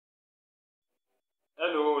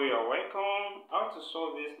Hello, you are welcome. How to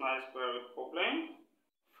solve this nice square root problem?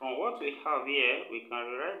 From what we have here, we can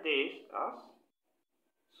rewrite this as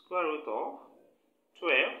square root of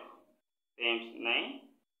 12 times 9,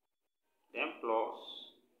 then plus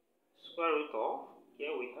square root of,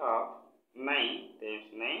 here we have 9 times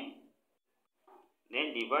 9,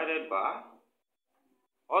 then divided by,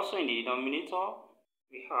 also in the denominator,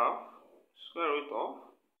 we have square root of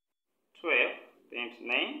 12 times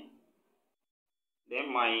 9,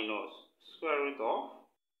 then minus square root of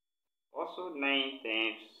also 9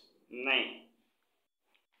 times 9.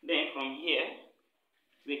 Then from here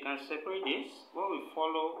we can separate this when we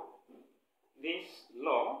follow this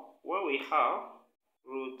law where we have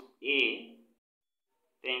root a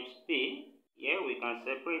times b. Here we can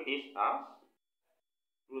separate this as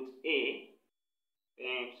root a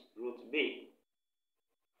times root b.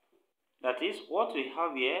 That is what we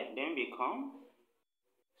have here then become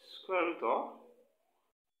square root of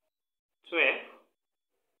 12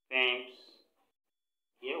 times,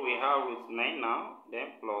 here we have root 9 now, then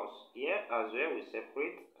plus, here as well we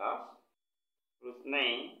separate as root 9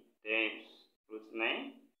 times root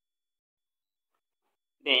 9.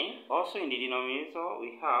 Then also in the denominator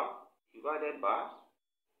we have divided by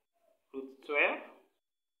root 12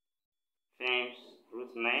 times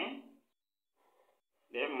root 9,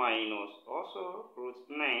 then minus also root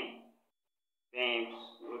 9 times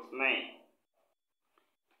root 9.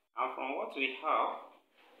 And from what we have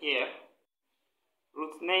here,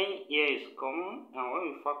 root 9 here is common, and when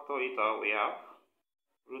we factor it out, we have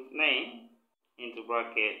root 9 into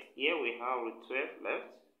bracket. Here we have root 12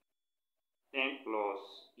 left, then plus,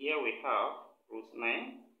 here we have root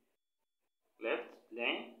 9 left,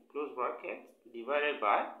 then close bracket, divided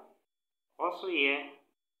by, also here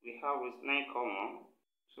we have root 9 common,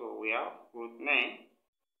 so we have root 9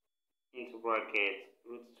 into bracket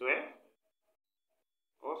root 12,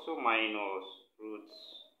 also minus root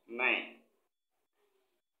 9.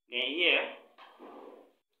 Then here,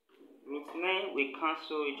 root 9 we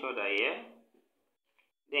cancel each other here.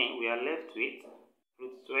 Then we are left with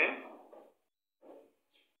root 12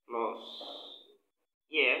 plus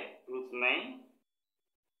here root 9.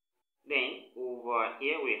 Then over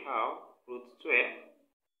here we have root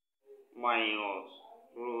 12 minus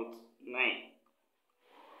root 9.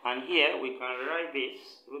 And here we can write this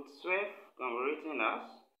root 12 can be written as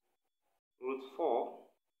root 4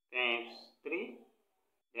 times 3,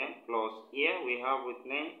 then plus here we have root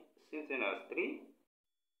 9 same thing as 3,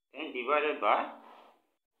 then divided by,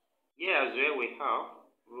 here as well we have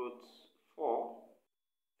root 4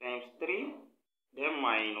 times 3, then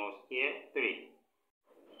minus here 3.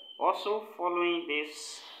 Also following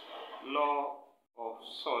this law of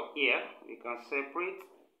sort here, we can separate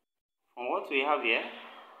from what we have here.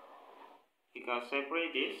 We can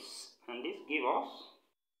separate this, and this gives us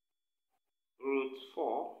root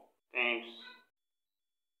 4 times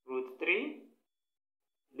root 3,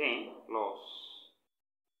 then plus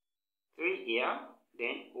 3 here,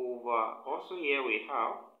 then over, also here we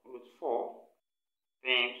have root 4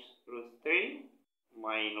 times root 3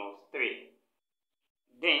 minus 3.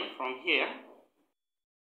 Then from here,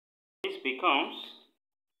 this becomes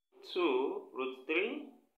 2 root 3,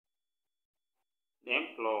 then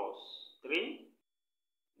plus 3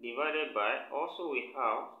 divided by, also we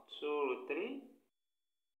have 2 root 3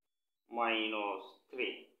 minus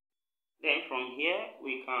 3. Then from here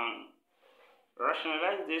we can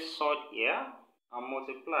rationalize this sort here and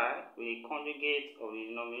multiply with the conjugate of the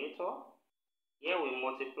denominator. Here we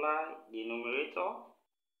multiply the numerator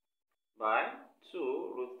by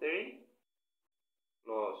 2 root 3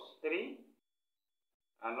 plus 3,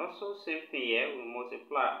 and also same thing here, we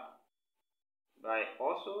multiply by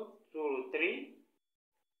also 2 root 3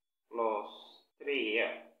 plus 3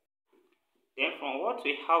 here. Then from what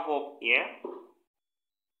we have up here,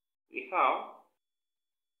 we have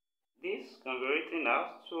this can be written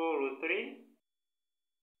as 2 root 3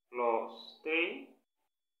 plus 3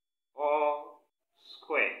 all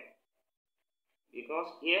square.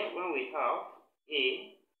 Because here when we have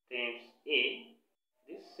a times a,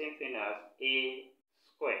 this same thing as a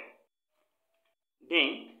square.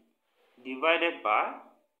 Then divided by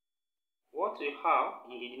what we have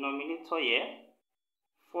in the denominator here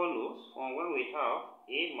follows from when we have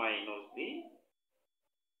a minus b,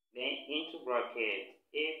 then into bracket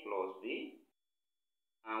a plus b,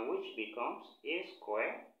 and which becomes a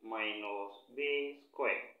square minus b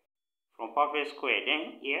square from perfect square.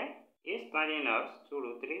 Then here a standing as 2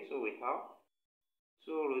 root 3, so we have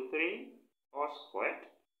 2 root 3 all squared,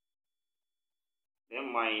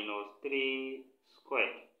 then minus 3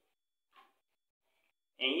 squared.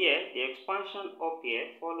 And here the expansion up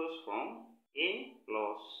here follows from a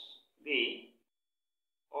plus b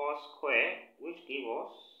all square, which gives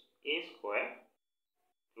us a square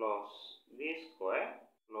plus b square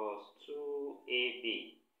plus 2ab.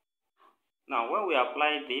 Now when we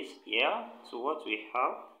apply this here to what we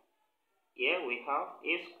have, here we have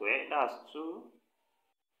a square, that's 2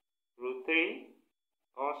 root 3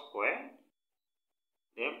 all square,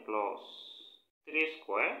 then plus 3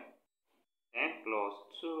 square, then plus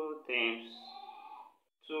 2 times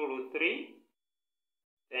 2 root 3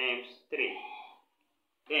 times 3.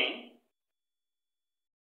 Then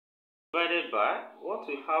divided by what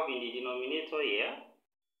we have in the denominator here,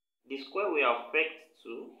 the square will affect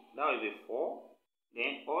 2, that will be 4.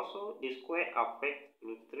 Then also the square affects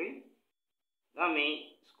root 3. That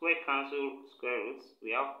means square cancel square roots.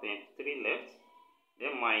 We have 3 left.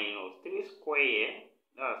 Then minus 3 square here,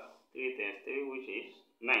 that's 3 times 3, which is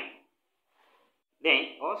 9. Then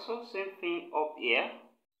also same thing up here.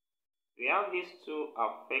 We have these 2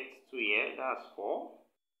 affect 2 here, that's 4.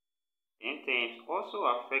 Then times also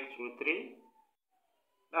affect root 3.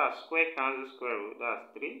 That's square cancel square root,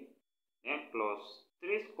 that's 3. Then plus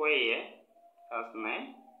 3 square here, that's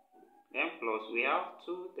 9. Then plus we have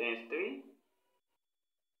 2 times 3.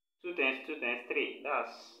 2 times 2 times 3,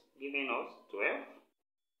 that's giving us 12.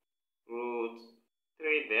 Root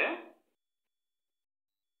 3 there.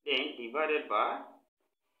 Then divided by,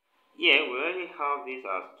 here we already have this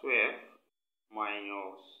as 12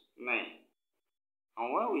 minus 9.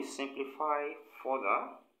 And when we simplify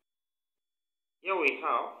further, here we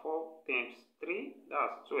have 4 times 3,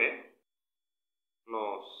 that's 12,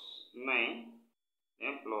 plus 9,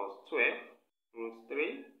 then plus 12, root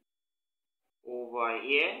 3, over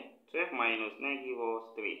here, 12 minus 9 gives us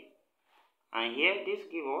 3. And here, this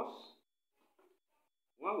gives us,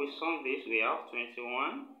 when we sum this, we have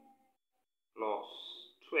 21 plus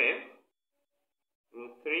 12,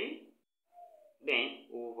 root 3, then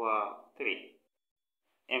over 3.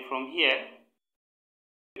 And from here,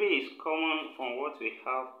 3 is common from what we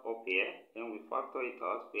have up here, then we factor it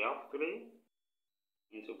out. We have 3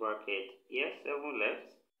 into bracket, here 7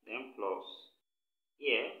 left, then plus,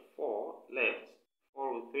 here 4 left,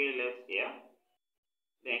 4 root 3 left here,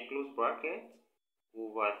 then close bracket,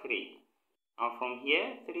 over 3. And from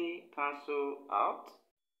here, 3 cancel out,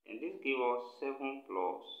 and this gives us 7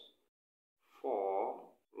 plus 4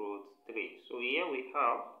 root 3. So here we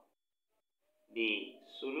have the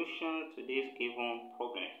solution to this given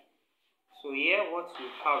problem. So here what we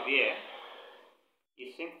have here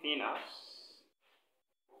is same thing as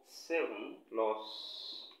 7 plus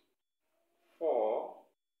 4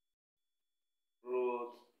 root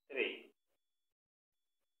 3.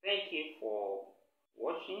 Thank you for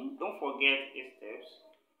watching. Don't forget these steps.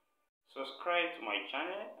 Subscribe to my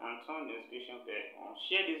channel and turn the notification bell on.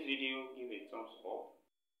 Share this video, give a thumbs up,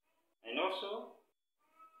 and also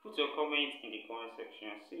put your comment in the comment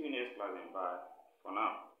section. See you next class and bye for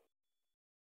now.